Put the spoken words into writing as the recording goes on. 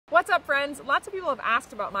What's up, friends? Lots of people have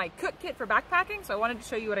asked about my cook kit for backpacking, so I wanted to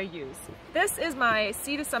show you what I use. This is my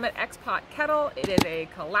Sea to Summit X-Pot kettle. It is a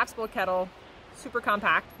collapsible kettle, super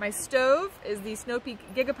compact. My stove is the Snow Peak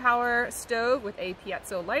Gigapower stove with a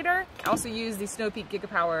piezo lighter. I also use the Snow Peak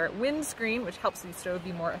Gigapower windscreen, which helps the stove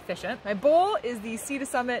be more efficient. My bowl is the Sea to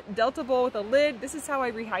Summit Delta bowl with a lid. This is how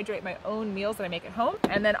I rehydrate my own meals that I make at home.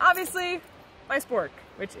 And then obviously my spork,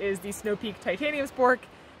 which is the Snow Peak titanium spork,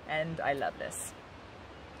 and I love this.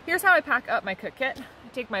 Here's how I pack up my cook kit. I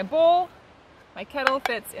take my bowl, my kettle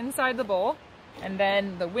fits inside the bowl, and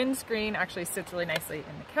then the windscreen actually sits really nicely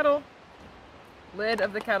in the kettle. Lid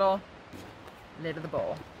of the kettle, lid of the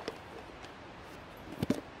bowl.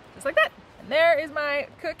 Just like that. And there is my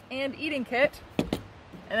cook and eating kit.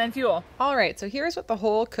 And then fuel. All right, so here's what the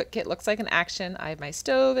whole cook kit looks like in action. I have my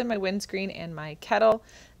stove and my windscreen and my kettle.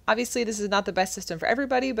 Obviously, this is not the best system for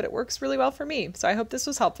everybody, but it works really well for me. So I hope this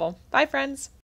was helpful. Bye, friends.